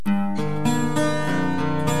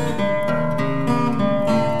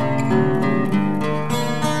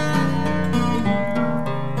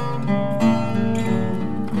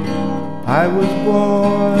I was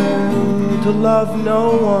born to love no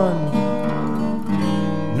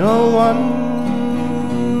one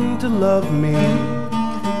to love me.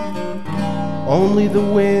 Only the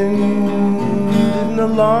wind in the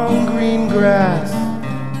long green grass,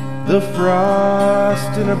 the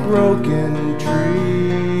frost in a broken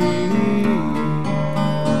tree.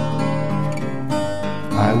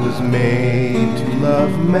 I was made to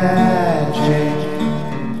love magic,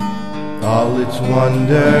 all its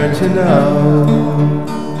wonder to know.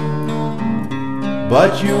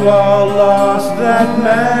 But you all lost that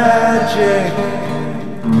magic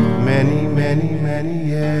many, many, many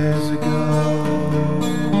years ago.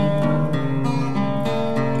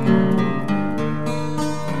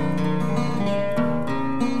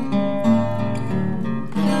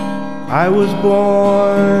 I was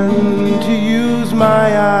born to use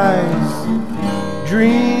my eyes,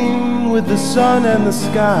 dream with the sun and the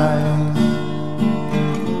skies,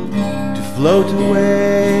 to float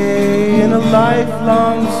away in a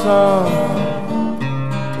lifelong song,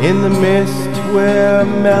 in the mist where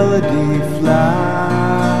melody flies.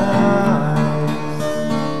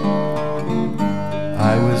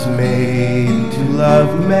 I was made to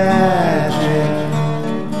love magic,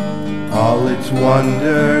 all its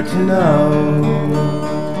wonder to know.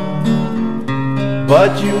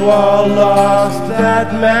 But you all lost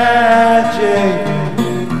that magic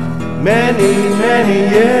many, many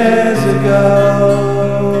years ago.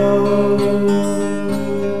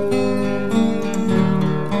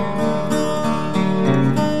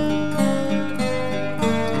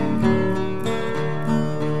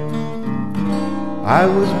 I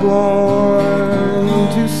was born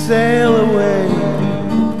to sail away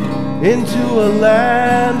into a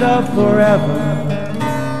land of forever,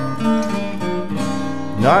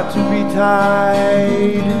 not to be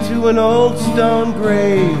tied to an old stone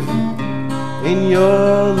grave in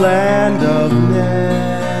your land of never.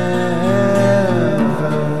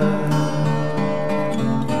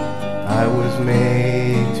 I was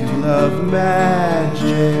made to love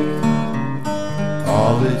magic,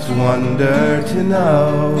 all its wonder to know.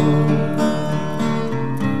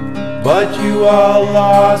 But you all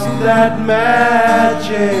lost that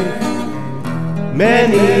magic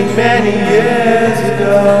many, many years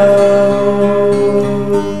ago.